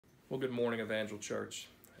Well, good morning, Evangel Church.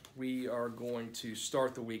 We are going to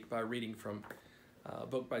start the week by reading from a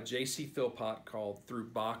book by J.C. Philpott called Through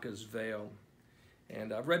Baca's Veil.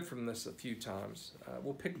 And I've read from this a few times.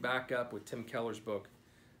 We'll pick back up with Tim Keller's book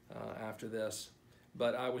after this.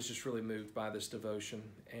 But I was just really moved by this devotion,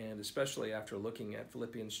 and especially after looking at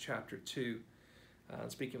Philippians chapter 2, and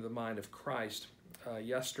speaking of the mind of Christ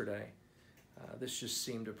yesterday, this just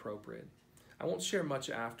seemed appropriate. I won't share much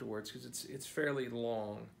afterwards because it's fairly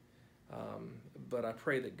long. But I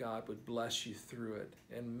pray that God would bless you through it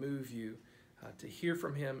and move you to hear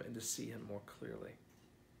from Him and to see Him more clearly.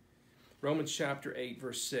 Romans chapter 8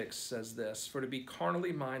 verse 6 says this, "For to be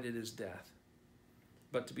carnally minded is death,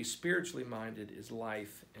 but to be spiritually minded is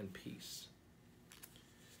life and peace."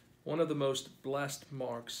 One of the most blessed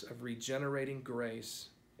marks of regenerating grace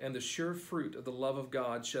and the sure fruit of the love of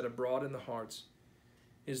God shed abroad in the hearts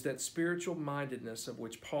is that spiritual mindedness of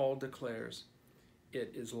which Paul declares,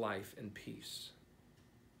 "It is life and peace."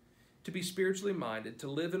 To be spiritually minded, to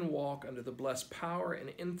live and walk under the blessed power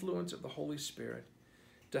and influence of the Holy Spirit,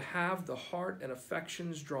 to have the heart and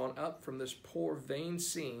affections drawn up from this poor, vain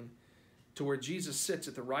scene to where Jesus sits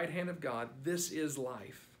at the right hand of God, this is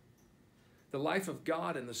life. The life of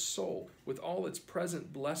God in the soul, with all its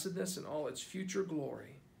present blessedness and all its future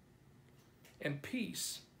glory. And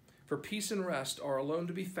peace, for peace and rest are alone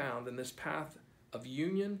to be found in this path of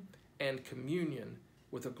union and communion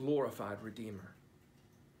with a glorified Redeemer.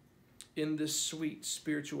 In this sweet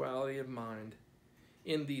spirituality of mind,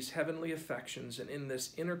 in these heavenly affections, and in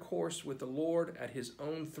this intercourse with the Lord at His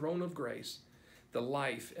own throne of grace, the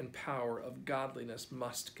life and power of godliness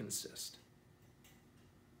must consist.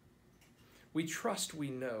 We trust we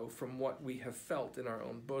know from what we have felt in our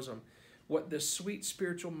own bosom what this sweet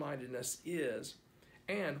spiritual mindedness is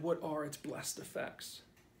and what are its blessed effects.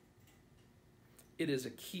 It is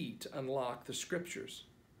a key to unlock the Scriptures,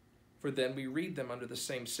 for then we read them under the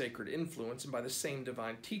same sacred influence and by the same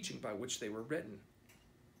divine teaching by which they were written.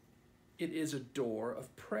 It is a door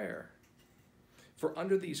of prayer, for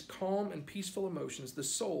under these calm and peaceful emotions, the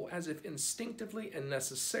soul, as if instinctively and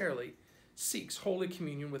necessarily, seeks holy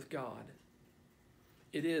communion with God.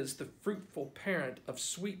 It is the fruitful parent of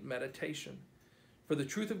sweet meditation, for the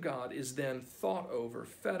truth of God is then thought over,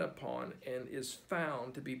 fed upon, and is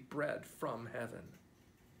found to be bread from heaven.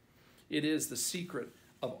 It is the secret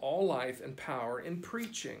of all life and power in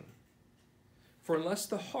preaching. For unless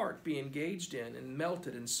the heart be engaged in and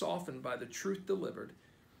melted and softened by the truth delivered,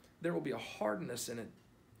 there will be a hardness in it,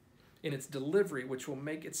 in its delivery, which will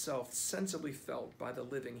make itself sensibly felt by the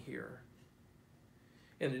living hearer.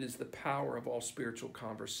 And it is the power of all spiritual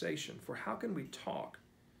conversation. For how can we talk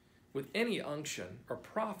with any unction or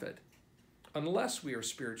profit unless we are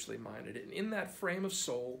spiritually minded, and in that frame of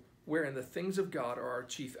soul wherein the things of God are our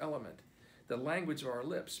chief element, the language of our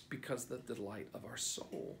lips, because the delight of our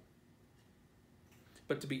soul.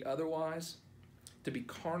 But to be otherwise, to be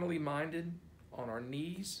carnally minded on our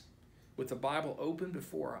knees, with the Bible open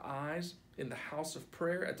before our eyes, in the house of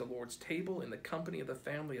prayer, at the Lord's table, in the company of the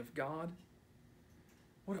family of God,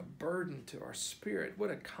 what a burden to our spirit,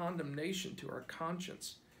 what a condemnation to our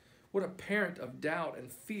conscience, what a parent of doubt and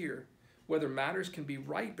fear, whether matters can be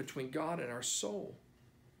right between God and our soul,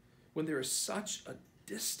 when there is such a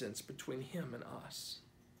distance between Him and us.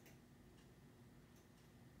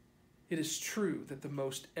 It is true that the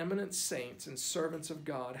most eminent saints and servants of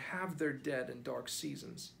God have their dead and dark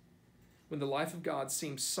seasons, when the life of God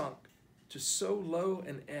seems sunk to so low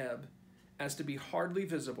an ebb as to be hardly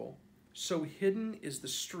visible, so hidden is the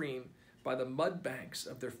stream by the mud banks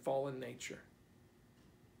of their fallen nature.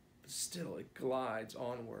 But still it glides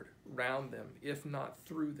onward, round them, if not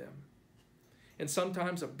through them. And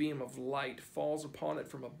sometimes a beam of light falls upon it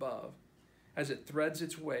from above as it threads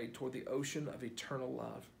its way toward the ocean of eternal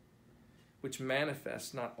love, which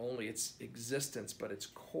manifests not only its existence but its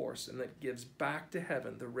course, and that gives back to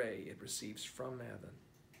heaven the ray it receives from heaven.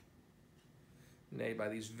 Nay, by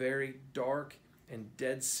these very dark and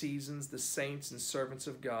dead seasons, the saints and servants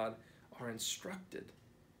of God are instructed.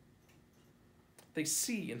 They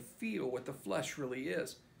see and feel what the flesh really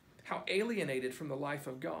is, how alienated from the life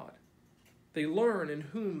of God. They learn in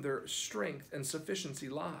whom their strength and sufficiency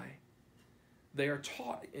lie. They are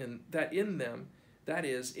taught that in them, that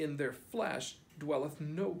is, in their flesh, dwelleth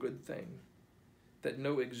no good thing, that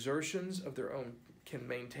no exertions of their own can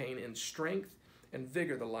maintain in strength and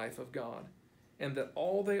vigor the life of God, and that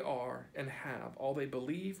all they are and have, all they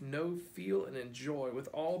believe, know, feel, and enjoy with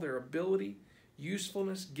all their ability,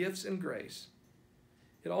 usefulness, gifts, and grace,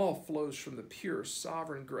 it all flows from the pure,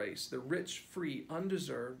 sovereign grace, the rich, free,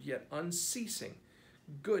 undeserved, yet unceasing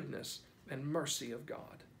goodness and mercy of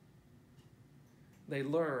God. they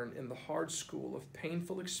learn in the hard school of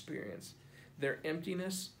painful experience their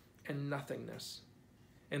emptiness and nothingness,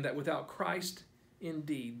 and that without Christ,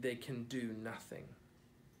 indeed, they can do nothing.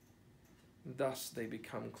 Thus they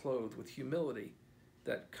become clothed with humility,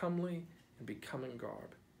 that comely and becoming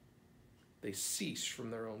garb. They cease from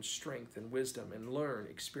their own strength and wisdom and learn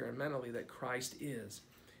experimentally that Christ is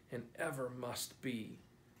and ever must be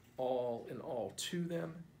all in all to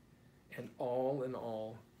them and all in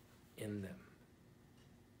all in them.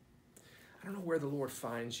 I don't know where the Lord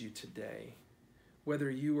finds you today, whether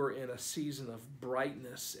you are in a season of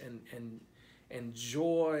brightness and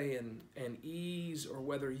joy and ease, or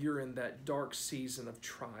whether you're in that dark season of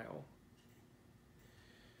trial.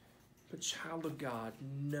 But child of God,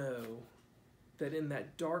 know that in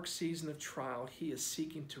that dark season of trial, he is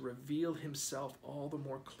seeking to reveal himself all the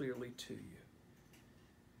more clearly to you.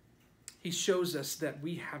 He shows us that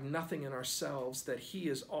we have nothing in ourselves, that he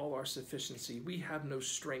is all our sufficiency. We have no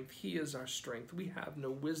strength. He is our strength. We have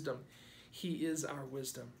no wisdom. He is our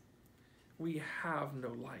wisdom. We have no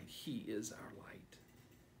light. He is our light.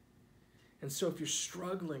 And so if you're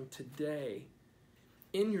struggling today,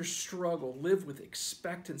 in your struggle, live with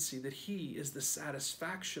expectancy that he is the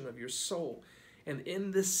satisfaction of your soul. And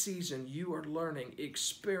in this season, you are learning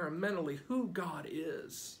experimentally who God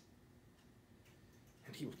is.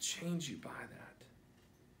 And he will change you by that.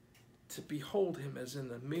 To behold him as in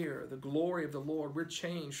the mirror, the glory of the Lord. We're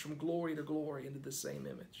changed from glory to glory into the same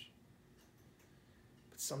image.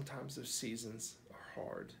 But sometimes those seasons are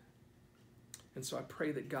hard. And so I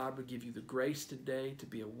pray that God would give you the grace today to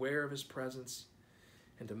be aware of his presence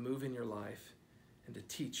and to move in your life and to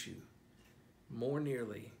teach you more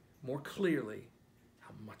nearly, more clearly,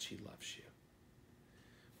 how much he loves you.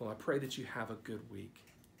 Well, I pray that you have a good week.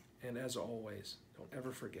 And as always, don't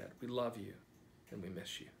ever forget, we love you and we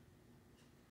miss you.